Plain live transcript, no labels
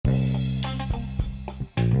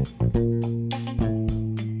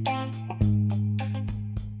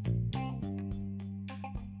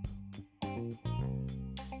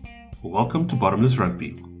Welcome to Bottomless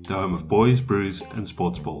Rugby, the home of boys, brews, and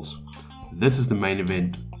sports balls. This is the main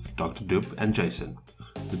event with Dr. Doop and Jason.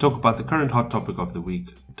 We talk about the current hot topic of the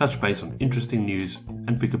week, touch base on interesting news,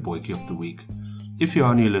 and pick a boykie of the week. If you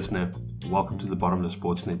are a new listener, welcome to the Bottomless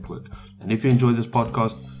Sports Network. And if you enjoy this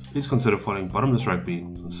podcast, please consider following Bottomless Rugby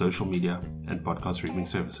on social media and podcast streaming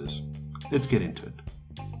services. Let's get into it.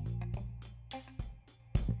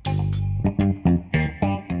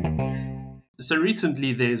 So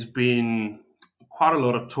recently there's been quite a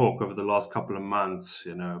lot of talk over the last couple of months,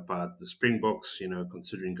 about the Springboks,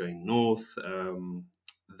 considering going north.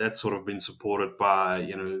 That's sort of been supported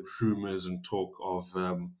by, rumors and talk of,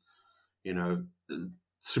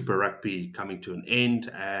 Super Rugby coming to an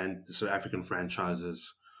end, and the South African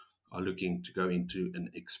franchises are looking to go into an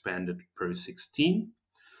expanded Pro 16.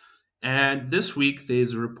 And this week,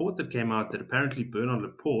 there's a report that came out that apparently Bernard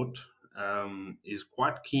Laporte is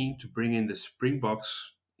quite keen to bring in the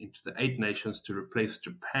Springboks into the Eight Nations to replace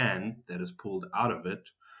Japan, that has pulled out of it.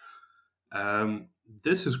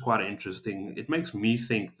 This is quite interesting. It makes me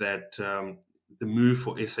think that the move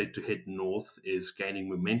for SA to head north is gaining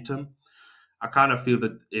momentum. I kind of feel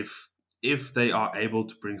that if they are able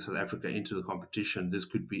to bring South Africa into the competition, this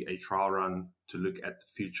could be a trial run to look at the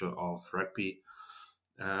future of rugby.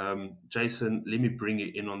 Jason, let me bring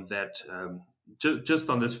you in on that.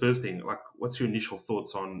 Just on this first thing, what's your initial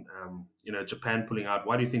thoughts on, Japan pulling out?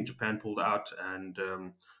 Why do you think Japan pulled out? And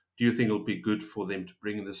do you think it'll be good for them to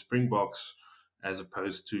bring in the Springboks as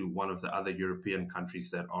opposed to one of the other European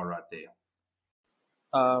countries that are right there?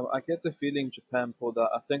 I get the feeling Japan pulled out.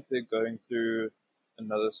 I think they're going through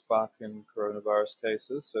another spike in coronavirus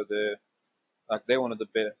cases, so they've been one of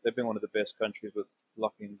the best countries with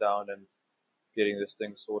locking down and getting this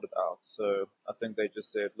thing sorted out. So I think they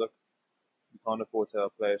just said, look, we can't afford to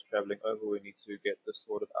have players traveling over. We need to get this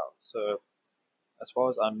sorted out. So as far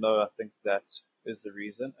as I know, I think that is the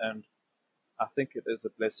reason, and I think it is a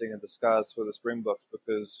blessing in disguise for the Springboks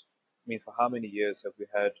because, for how many years have we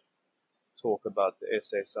had talk about the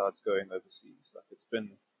SA sides going overseas? It's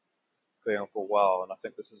been going on for a while, and I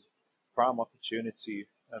think this is a prime opportunity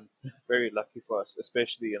and very lucky for us,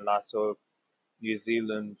 especially in light of New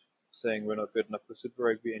Zealand saying we're not good enough for Super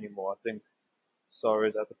Rugby anymore. I think SARA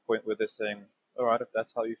is at the point where they're saying, all right, if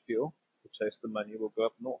that's how you feel, we'll chase the money, we'll go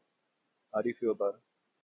up north. How do you feel about it?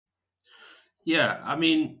 Yeah,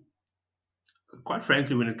 quite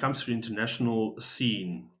frankly, when it comes to the international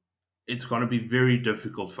scene, it's going to be very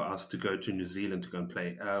difficult for us to go to New Zealand to go and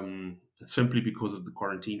play, simply because of the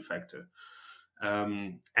quarantine factor.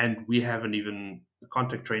 And we haven't even,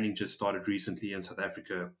 contact training just started recently in South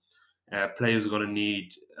Africa. Players are going to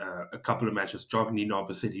need a couple of matches. Jogni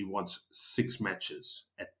Naba said he wants 6 matches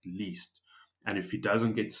at least. And if he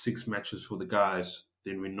doesn't get 6 matches for the guys,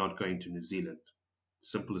 then we're not going to New Zealand.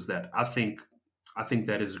 Simple as that. I think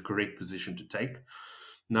that is a correct position to take.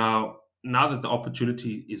 Now that the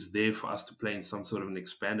opportunity is there for us to play in some sort of an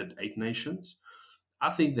expanded 8 nations,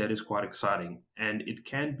 I think that is quite exciting. And it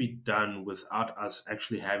can be done without us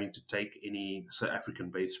actually having to take any South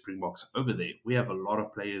African-based Springboks over there. We have a lot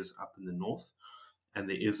of players up in the north, and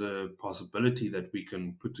there is a possibility that we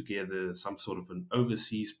can put together some sort of an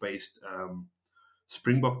overseas-based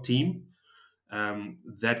Springbok team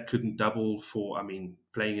that couldn't double for,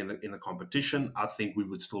 playing in the competition. I think we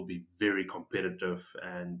would still be very competitive,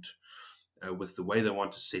 and with the way they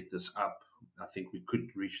want to set this up, I think we could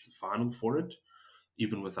reach the final for it,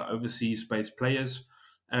 even with our overseas-based players.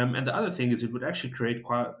 And the other thing is, it would actually create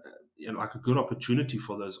quite a good opportunity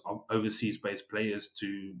for those overseas-based players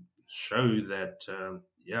to show that,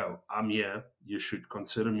 I'm here. You should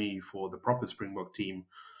consider me for the proper Springbok team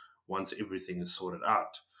once everything is sorted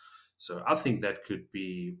out. So I think that could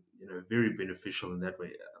be, very beneficial in that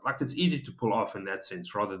way. It's easy to pull off in that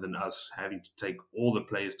sense, rather than us having to take all the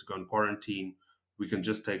players to go in quarantine. We can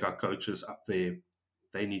just take our coaches up there.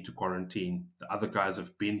 They need to quarantine. The other guys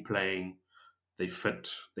have been playing. They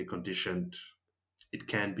fit. They conditioned. It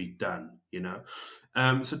can be done,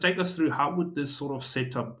 So take us through, how would this sort of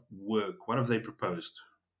setup work? What have they proposed?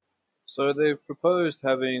 So they've proposed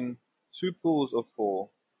having 2 pools of 4,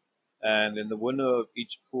 and then the winner of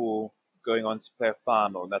each pool going on to play a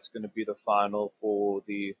final, and that's going to be the final for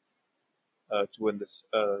the to win this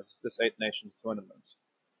 8 Nations tournament.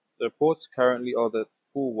 The reports currently are that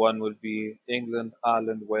Pool 1 would be England,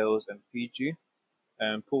 Ireland, Wales, and Fiji,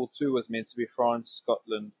 and Pool 2 was meant to be France,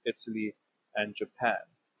 Scotland, Italy, and Japan.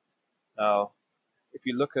 Now, if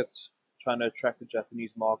you look at trying to attract the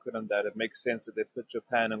Japanese market on that, it makes sense that they put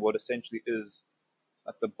Japan in what essentially is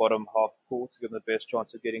like the bottom half pool to give them the best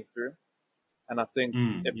chance of getting through. And I think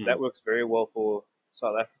if that Mm. works very well for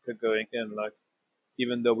South Africa going in, like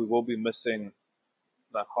even though we will be missing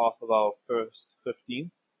like half of our first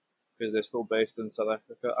 15 because they're still based in South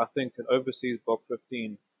Africa, I think an overseas Bok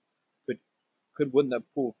 15 could could win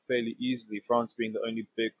that pool fairly easily. France being the only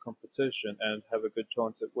big competition and have a good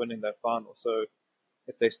chance at winning that final. So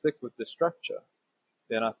if they stick with the structure,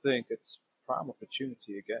 then I think it's prime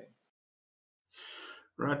opportunity again.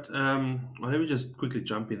 Right. Well, let me just quickly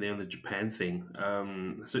jump in there on the Japan thing.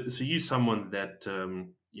 So you're someone that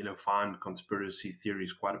find conspiracy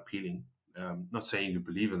theories quite appealing. Not saying you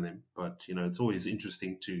believe in them, but it's always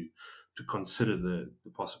interesting to consider the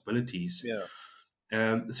possibilities. Yeah,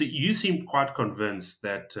 So you seem quite convinced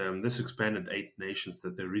that this expanded 8 nations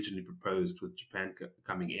that they originally proposed, with Japan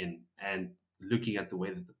coming in, and looking at the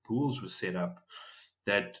way that the pools were set up,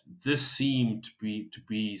 that this seemed to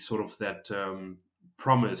be sort of that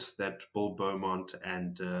promise that Bill Beaumont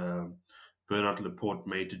and Bernard Laporte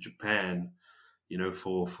made to Japan,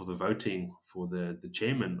 for the voting for the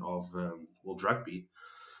chairman of World Rugby,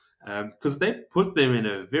 because they put them in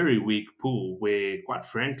a very weak pool where, quite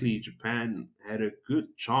frankly, Japan had a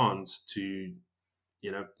good chance to,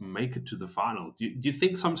 make it to the final. Do you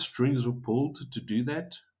think some strings were pulled to do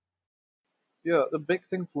that? yeah. The big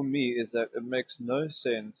thing for me is that it makes no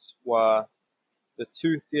sense why the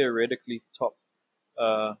two theoretically top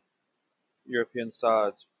uh, European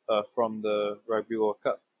sides from the Rugby World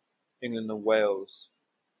Cup, England and Wales,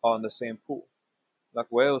 are in the same pool.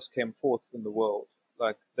 Like Wales came fourth in the world.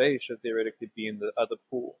 Like they should theoretically be in the other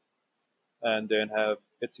pool and then have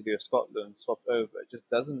Italy or Scotland swapped over. It just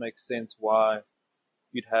doesn't make sense why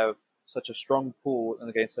you'd have such a strong pool and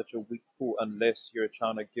against such a weak pool unless you're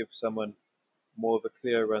trying to give someone more of a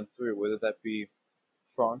clear run through, whether that be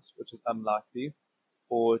France, which is unlikely,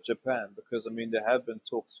 or Japan, because I mean there have been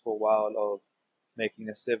talks for a while of making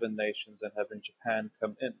a seven nations and having Japan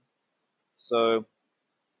come in. So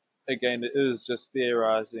again, it is just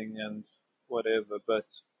theorizing and whatever, but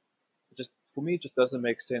it just for me it just doesn't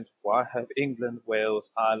make sense. Why have England,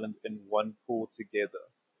 Wales, Ireland in one pool together,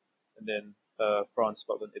 and then France,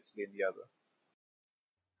 Scotland, Italy in the other?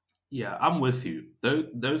 Yeah, I'm with you.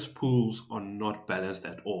 Those pools are not balanced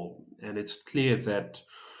at all, and it's clear that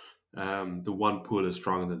the one pool is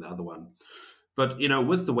stronger than the other one. But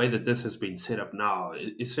with the way that this has been set up now,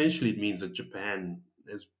 essentially it means that Japan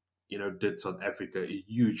has, did South Africa a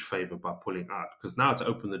huge favor by pulling out, because now it's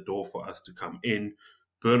opened the door for us to come in.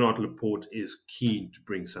 Bernard Laporte is keen to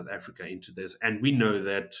bring South Africa into this, and we know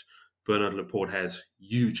that Bernard Laporte has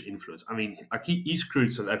huge influence. I mean, like he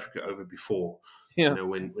screwed South Africa over before. Yeah,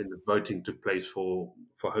 When the voting took place for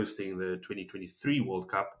hosting the 2023 World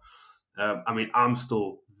Cup. I mean, I'm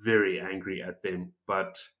still very angry at them,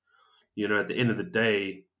 but at the end of the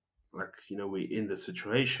day, like, we're in the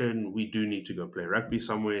situation. We do need to go play rugby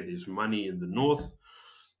somewhere. There's money in the north.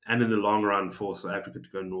 And in the long run, for South Africa to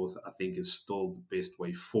go north, I think is still the best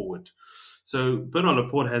way forward. So Bernard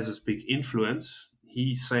Laporte has this big influence.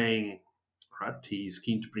 He's saying, right, he's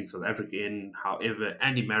keen to bring South Africa in. However,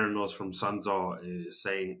 Andy Marinos from Sanzar is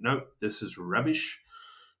saying, no, this is rubbish.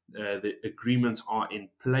 The agreements are in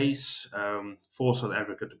place for South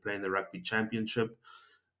Africa to play in the Rugby Championship.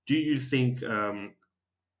 Do you think Bernard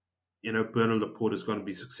Laporte is going to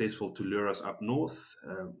be successful to lure us up north?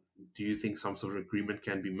 Do you think some sort of agreement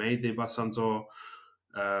can be made there by Sanzar?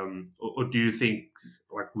 Or do you think,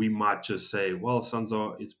 like, we might just say, well,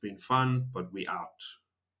 Sanzar, it's been fun, but we out?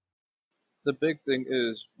 the big thing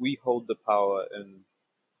is we hold the power in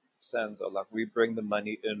sense of like we bring the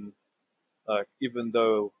money in. Like even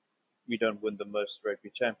though we don't win the most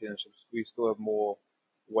rugby championships, we still have more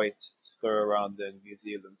weight to go around than New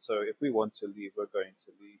Zealand. So if we want to leave, we're going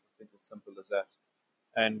to leave. I think it's simple as that.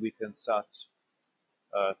 And we can set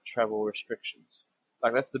travel restrictions.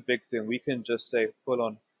 Like that's the big thing. We can just say full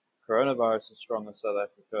on coronavirus is strong in South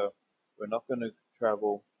Africa. We're not going to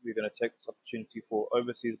travel. We're going to take this opportunity for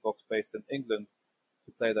overseas box based in England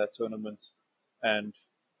to play that tournament. And,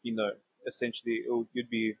 you know, essentially you'd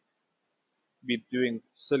be doing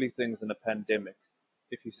silly things in a pandemic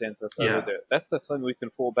if you sent us over Yeah, there. That's the thing we can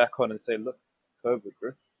fall back on and say, look, COVID,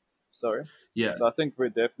 bro. Sorry. yeah, So I think we're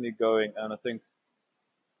definitely going, and I think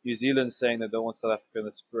New Zealand saying they don't want South Africa in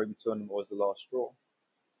the rugby tournament was the last straw.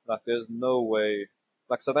 Like, there's no way.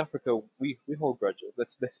 Like South Africa, we hold grudges.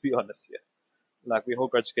 Let's be honest here. Like we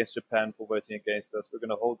hold grudge against Japan for voting against us. We're going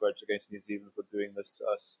to hold grudge against New Zealand for doing this to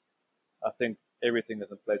us. I think everything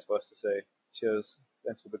is in place for us to say, cheers,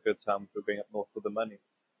 thanks for the good time. We're going up north for the money.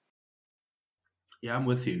 yeah, I'm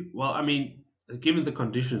with you. Well, I mean, given the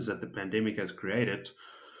conditions that the pandemic has created,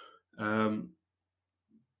 um,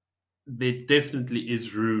 there definitely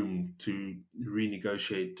is room to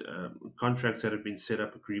renegotiate contracts that have been set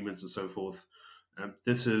up, agreements, and so forth.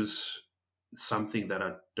 This is something that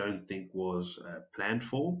I don't think was planned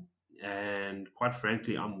for, and quite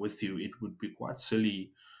frankly, I'm with you. It would be quite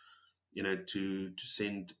silly, to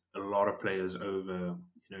send a lot of players over,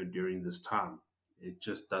 during this time. It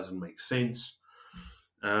just doesn't make sense.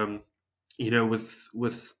 Um,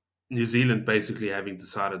 with New Zealand basically having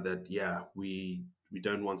decided that, yeah, we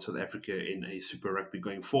don't want South Africa in a Super Rugby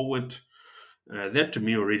going forward. That to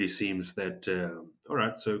me already seems that, all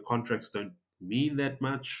right, so contracts don't mean that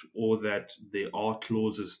much, or that there are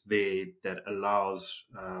clauses there that allows,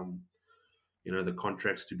 the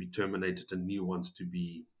contracts to be terminated and new ones to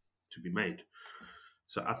be made.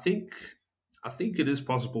 So I think it is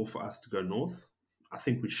possible for us to go north. I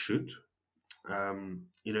think we should.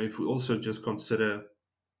 If we also just consider,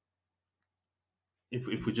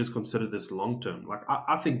 if we just consider this long term, like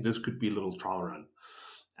I think this could be a little trial run,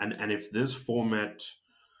 and if this format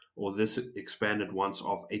or this expanded once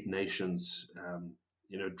of 8 nations,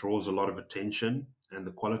 draws a lot of attention and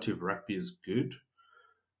the quality of rugby is good,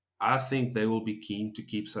 I think they will be keen to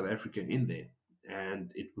keep South Africa in there,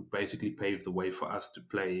 and it would basically pave the way for us to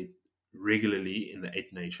play regularly in the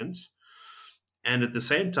 8 nations. And at the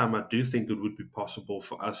same time, I do think it would be possible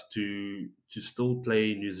for us to still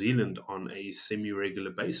play New Zealand on a semi-regular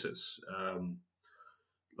basis.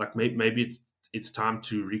 Like maybe it's time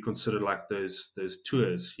to reconsider like those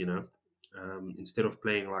tours. Instead of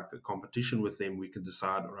playing like a competition with them, we can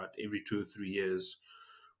decide, all right, every 2 or 3 years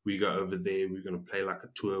we go over there. We're going to play like a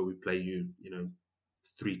tour. We play you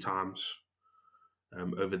 3 times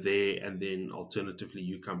over there, and then alternatively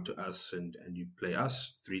you come to us and you play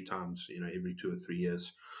us 3 times, every 2 or 3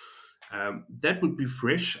 years. That would be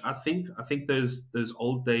fresh. I think those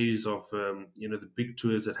old days of the big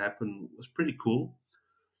tours that happened was pretty cool.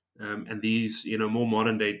 And these more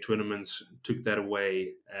modern day tournaments took that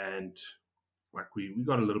away, and like we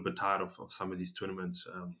got a little bit tired of some of these tournaments.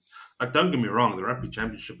 Like, don't get me wrong, the rugby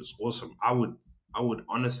championship is awesome. I would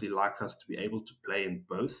honestly like us to be able to play in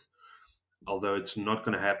both, although it's not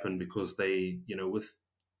going to happen because they,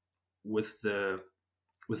 with the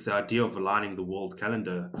with the idea of aligning the world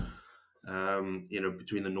calendar,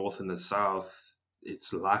 between the north and the south,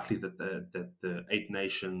 it's likely that the 8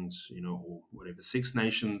 nations, or whatever 6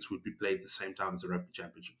 nations, would be played at the same time as the rugby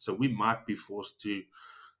championship. So we might be forced to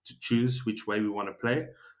choose which way we want to play.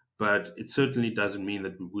 But it certainly doesn't mean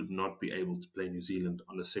that we would not be able to play New Zealand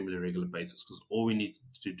on a semi regular basis, because all we need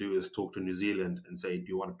to do is talk to New Zealand and say, do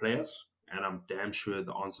you want to play us? And I'm damn sure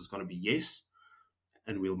the answer is going to be yes,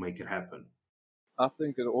 and we'll make it happen. I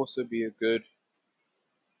think it'll also be a good,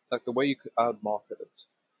 like the way you could outmarket it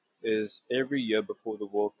is every year before the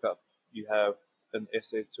World Cup, you have an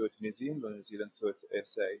SA tour to New Zealand or New Zealand tour to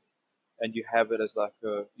SA, and you have it as like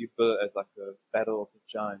you build it as like a battle of the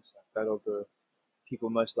giants, like battle of the people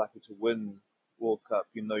most likely to win World Cup.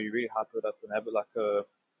 You really hype it up and have it like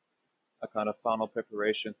a kind of final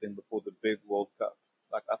preparation thing before the big World Cup.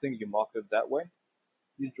 Like I think you market it that way,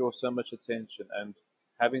 you draw so much attention, and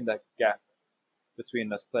having that gap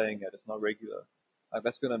between us playing it, it's not regular. Like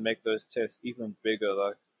that's gonna make those tests even bigger.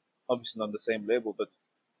 Like obviously not on the same level, but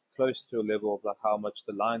close to a level of like how much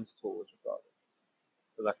the Lions tour is regarded.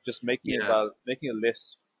 So like just Yeah, making it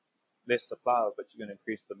less supply, but you're gonna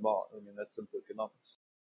increase the demand. I mean that's simple economics.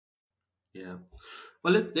 yeah.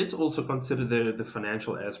 Well, let's also consider the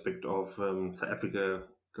financial aspect of South Africa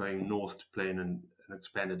going north to play in an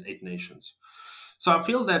expanded 8 nations. So I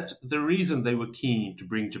feel that the reason they were keen to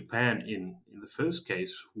bring Japan in the first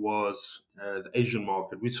case was the Asian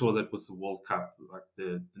market. We saw that with the World Cup. Like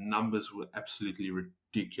the numbers were absolutely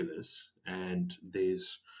ridiculous, and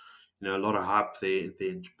there's a lot of hype there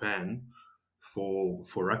in Japan for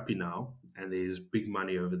rugby now, and there's big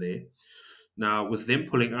money over there. Now, with them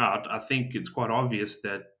pulling out, I think it's quite obvious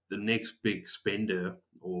that the next big spender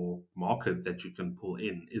or market that you can pull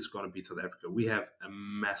in is going to be South Africa. We have a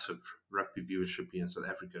massive rugby viewership here in South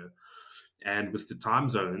Africa, and with the time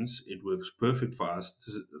zones, it works perfect for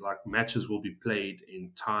us. Like, matches will be played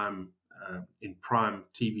in time, in prime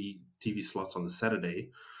TV slots on the Saturday.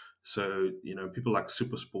 So people like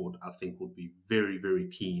SuperSport, I think, will be very very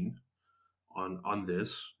keen on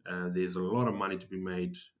this. There's a lot of money to be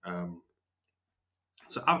made.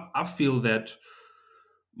 So I feel that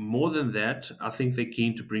more than that, I think they're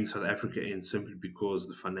keen to bring South Africa in simply because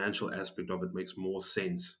the financial aspect of it makes more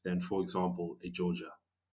sense than, for example, a Georgia.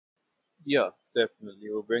 Yeah, definitely.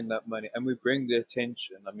 We'll bring that money and we bring the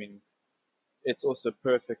attention. I mean, it's also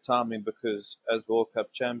perfect timing because as World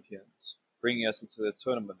Cup champions, bringing us into the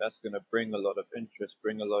tournament, that's going to bring a lot of interest,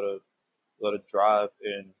 bring a lot of drive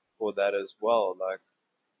in for that as well. Like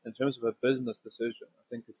in terms of a business decision, I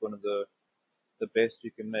think it's one of the best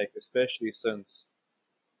you can make, especially since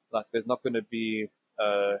like there's not going to be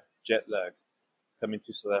jet lag coming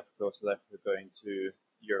to South Africa or South Africa going to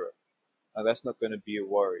Europe. That's not going to be a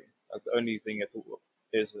worry. Like the only thing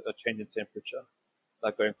is a change in temperature,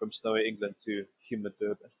 like going from snowy England to humid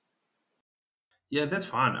Durban. Yeah, that's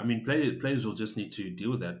fine. I mean, players will just need to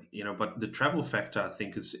deal with that, you know. But the travel factor, I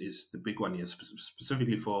think, is the big one here,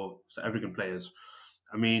 specifically for South African players.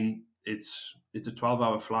 I mean, it's a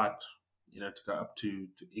 12-hour flight, you know, to go up to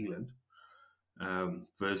England,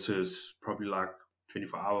 versus probably like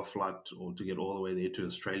 24-hour flight or to get all the way there to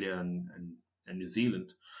Australia and New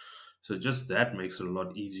Zealand. So just that makes it a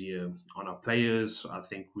lot easier on our players. I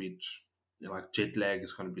think we'd, you know, like jet lag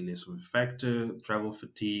is going to be less of a factor, travel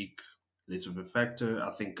fatigue less of a factor.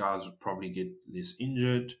 I think guys would probably get less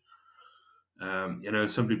injured, you know,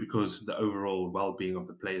 simply because the overall well-being of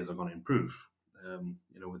the players are going to improve,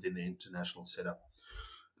 you know, within the international setup.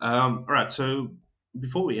 All right, so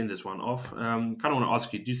before we end this one off, kind of want to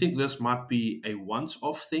ask you: do you think this might be a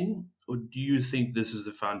once-off thing, or do you think this is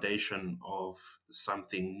the foundation of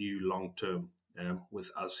something new long-term, with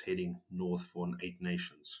us heading north for an Eight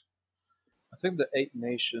Nations? I think the Eight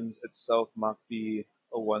Nations itself might be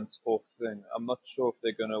a once-off thing. I'm not sure if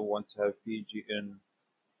they're going to want to have Fiji in,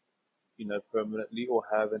 permanently or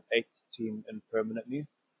have an eighth team in permanently.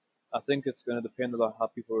 I think it's going to depend on how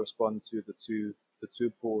people respond to the two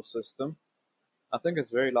pool system. I think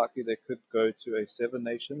it's very likely they could go to a Seven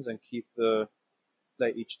Nations and keep the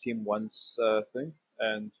play each team once thing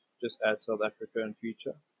and just add South Africa in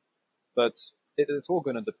future. But it's all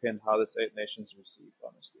going to depend how this Eight Nations is received,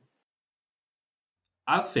 honestly.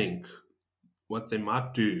 I think what they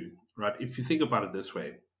might do, right? If you think about it this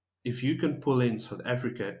way, if you can pull in South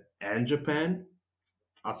Africa and Japan,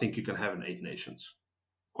 I think you can have an Eight Nations.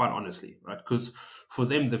 Quite honestly, right? Because for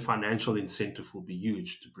them, the financial incentive will be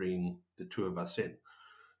huge to bring the two of us in.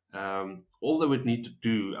 All they would need to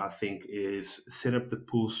do, I think, is set up the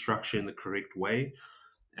pool structure in the correct way,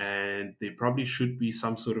 and there probably should be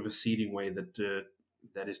some sort of a seeding way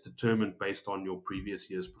that is determined based on your previous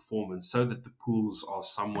year's performance, so that the pools are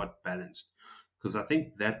somewhat balanced. Because I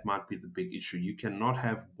think that might be the big issue. You cannot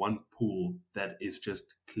have one pool that is just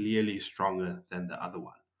clearly stronger than the other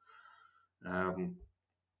one. Um,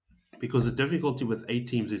 because the difficulty with eight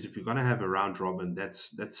teams is if you're going to have a round robin,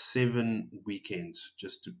 that's 7 weekends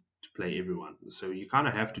just to play everyone. So you kind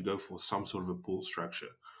of have to go for some sort of a pool structure.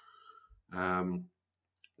 Um,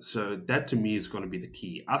 so that to me is going to be the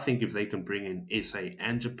key. I think if they can bring in SA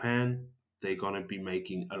and Japan, they're going to be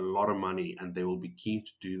making a lot of money and they will be keen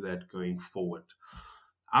to do that going forward.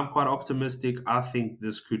 I'm quite optimistic. I think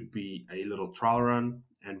this could be a little trial run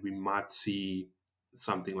and we might see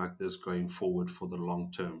something like this going forward for the long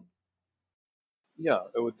term. Yeah,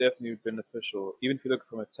 it would definitely be beneficial, even if you look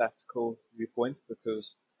from a tactical viewpoint,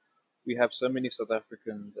 because we have so many South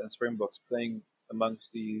Africans and Springboks playing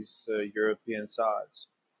amongst these European sides,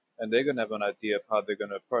 and they're going to have an idea of how they're going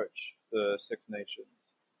to approach the Six Nations.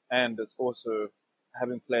 And it's also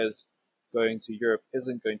having players going to Europe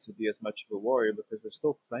isn't going to be as much of a worry because we're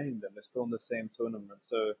still playing them. They're still in the same tournament.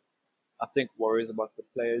 So I think worries about the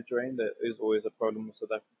player drain that is always a problem with South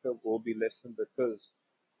Africa will be lessened because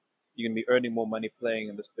you can be earning more money playing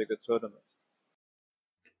in this bigger tournament.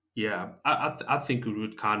 Yeah, I think it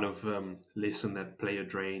would kind of lessen that player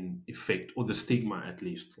drain effect, or the stigma at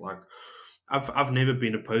least. Like, I've never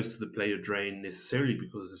been opposed to the player drain necessarily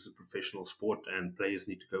because it's a professional sport and players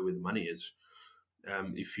need to go where the money is.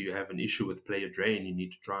 If you have an issue with player drain, you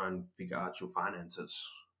need to try and figure out your finances,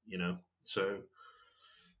 you know. So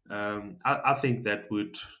I think that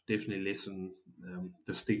would definitely lessen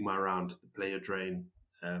the stigma around the player drain,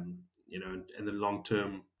 you know, in the long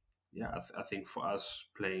term. Yeah, I think for us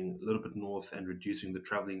playing a little bit north and reducing the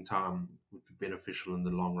traveling time would be beneficial in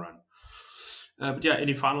the long run. But yeah,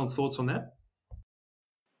 any final thoughts on that?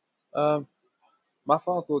 Um, my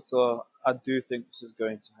final thoughts are I do think this is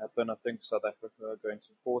going to happen. I think South Africa are going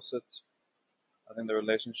to force it. I think the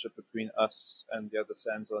relationship between us and the other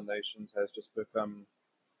Sanzar nations has just become,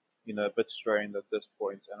 a bit strained at this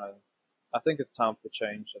point, and I think it's time for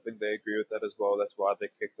change. I think they agree with that as well. That's why they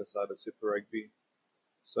kicked us out of Super Rugby.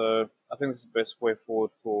 So I think this is the best way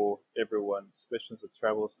forward for everyone, especially with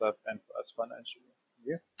travel stuff and for us financially.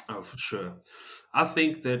 Yeah. Oh, for sure. I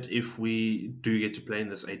think that if we do get to play in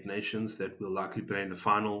this Eight Nations, that we'll likely play in the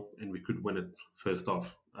final and we could win it first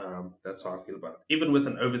off. That's how I feel about it. Even with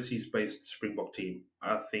an overseas-based Springbok team,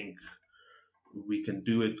 I think we can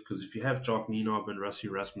do it because if you have Jock Nienaber and Rassie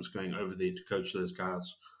Erasmus going over there to coach those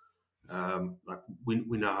guys, like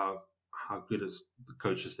we know how good as the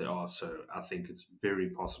coaches they are. So I think it's very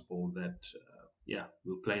possible that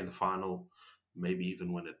we'll play in the final, maybe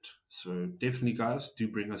even win it. So definitely, guys, do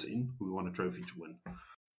bring us in. We want a trophy to win.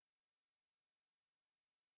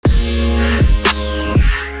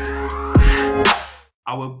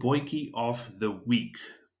 Our Boykie of the week,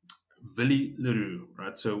 Willie le Roux,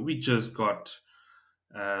 right? So we just got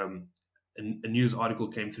um, a news article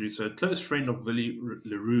came through. So a close friend of Willie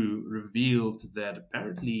le Roux revealed that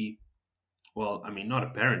apparently, well, I mean, not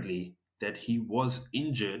apparently, that he was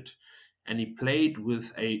injured and he played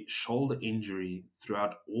with a shoulder injury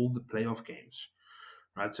throughout all the playoff games,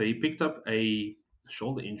 right? So he picked up a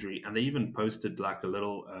shoulder injury and they even posted like a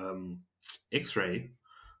little x-ray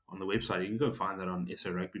on the website. You can go find that on SA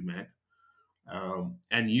Rugby Mag.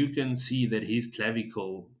 And you can see that his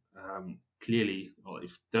clavicle clearly, well,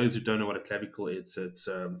 if those who don't know what a clavicle is, it's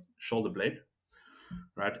shoulder blade,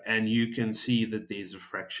 right? And you can see that there's a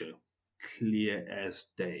fracture, clear as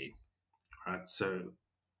day, right? So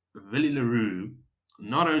Willie le Roux,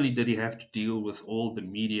 not only did he have to deal with all the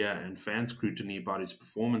media and fan scrutiny about his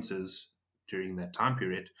performances during that time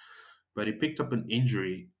period, but he picked up an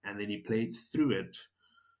injury and then he played through it.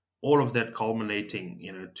 All of that culminating,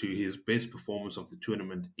 to his best performance of the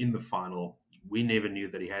tournament in the final. We never knew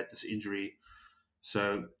that he had this injury.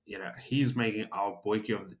 So, he's making our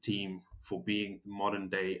Boykie of the team for being the modern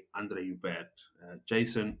day Andre Hubert.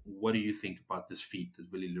 Jason, what do you think about this feat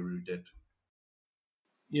that Willie le Roux did?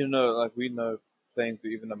 Like we know, playing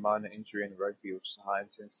through even a minor injury in rugby, which is a high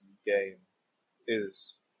intensity game,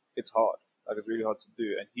 it's hard. Like it's really hard to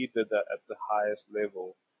do, and he did that at the highest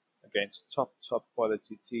level against top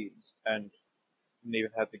quality teams, and didn't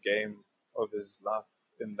even have the game of his life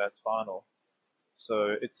in that final.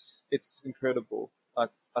 So it's incredible. I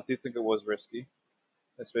do think it was risky,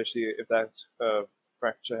 especially if that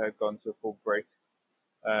fracture had gone to a full break.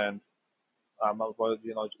 And my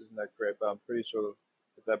biology knowledge isn't that great, but I'm pretty sure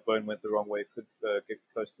if that bone went the wrong way, it could get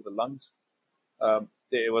close to the lungs.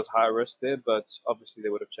 It was high risk there, but obviously they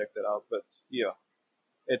would have checked it out. But yeah,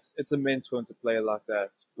 it's immense for him to play like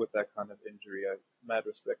that with that kind of injury. I have mad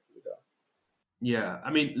respect to the guy. Yeah, I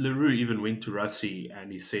mean, le Roux even went to Rassie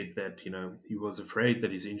and he said that, he was afraid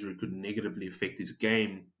that his injury could negatively affect his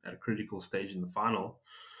game at a critical stage in the final,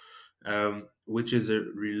 which is a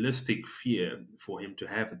realistic fear for him to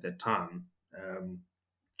have at that time.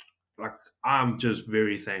 Like, I'm just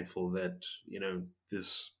very thankful that,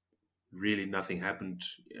 this really nothing happened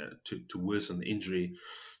to worsen the injury,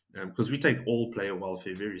 because we take all player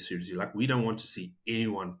welfare very seriously. Like, we don't want to see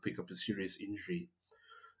anyone pick up a serious injury.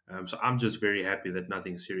 So I'm just very happy that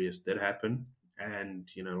nothing serious did happen, and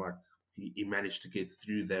like he managed to get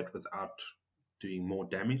through that without doing more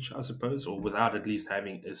damage, I suppose, or without at least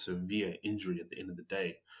having a severe injury at the end of the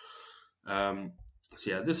day. Um,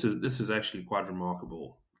 so yeah, this is actually quite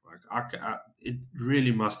remarkable. Like it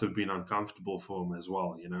really must have been uncomfortable for him as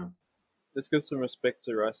well. Let's give some respect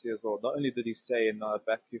to Rassi as well. Not only did he say, and I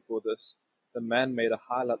back you for this, the man made a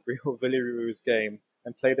highlight reel of Willie Roux's game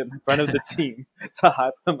and played it in front of the team to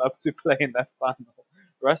hype him up to play in that final.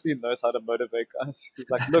 Rassi knows how to motivate guys. He's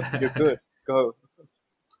like, look, you're good. Go.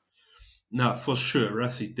 No, for sure,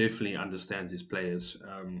 Rassi definitely understands his players.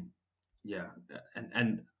 Yeah,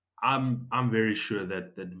 and I'm very sure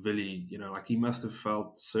that Willie, like he must have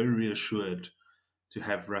felt so reassured to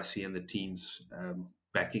have Rassi and the teams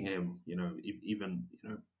backing him. Even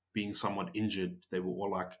being somewhat injured, they were all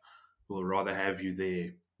like, "We'll rather have you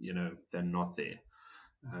there, than not there."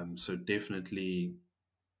 So definitely,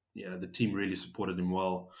 yeah, the team really supported him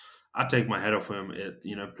well. I take my hat off for him.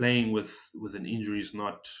 Playing with an injury is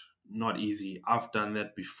not easy. I've done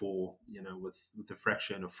that before. With a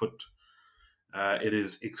fracture in a foot. It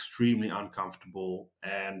is extremely uncomfortable,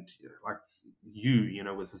 and like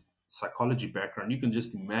with a psychology background, you can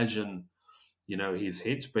just imagine, his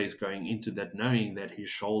headspace going into that, knowing that his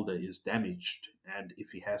shoulder is damaged, and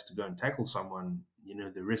if he has to go and tackle someone,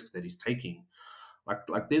 the risks that he's taking.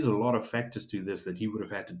 Like, there's a lot of factors to this that he would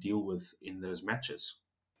have had to deal with in those matches.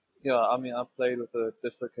 Yeah, I mean, I played with a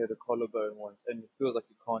dislocated collarbone once, and it feels like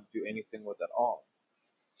you can't do anything with that arm.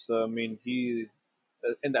 So, I mean,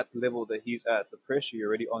 in that level that he's at, the pressure you're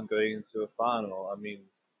already on going into a final, I mean,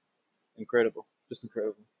 incredible. Just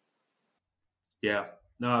incredible. Yeah,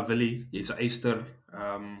 no, Willie is Easter.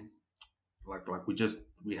 Like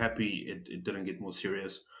we happy it didn't get more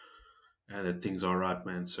serious, and that things are right,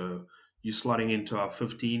 man. So you slotting into our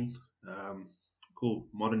 15. Cool,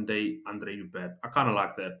 modern day Andre Hubert. I kind of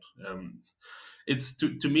like that. It's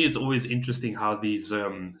to me, it's always interesting how these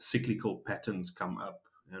cyclical patterns come up.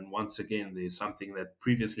 And once again, there's something that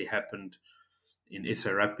previously happened in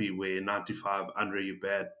SA Rugby, where 95 Andre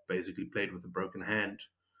Hubert basically played with a broken hand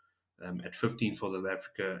at 15 for South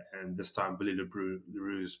Africa, and this time Billy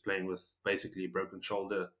Leroux is playing with basically a broken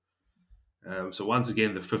shoulder. So once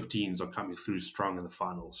again, the 15s are coming through strong in the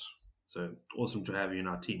finals. So awesome to have you in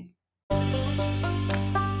our team.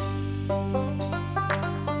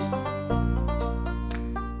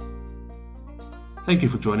 Thank you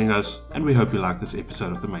for joining us, and we hope you liked this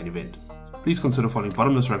episode of The Main Event. Please consider following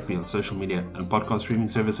Bottomless Rugby on social media and podcast streaming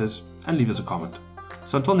services, and leave us a comment.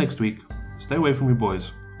 So until next week, stay away from your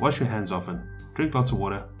boys, wash your hands often, drink lots of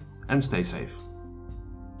water, and stay safe.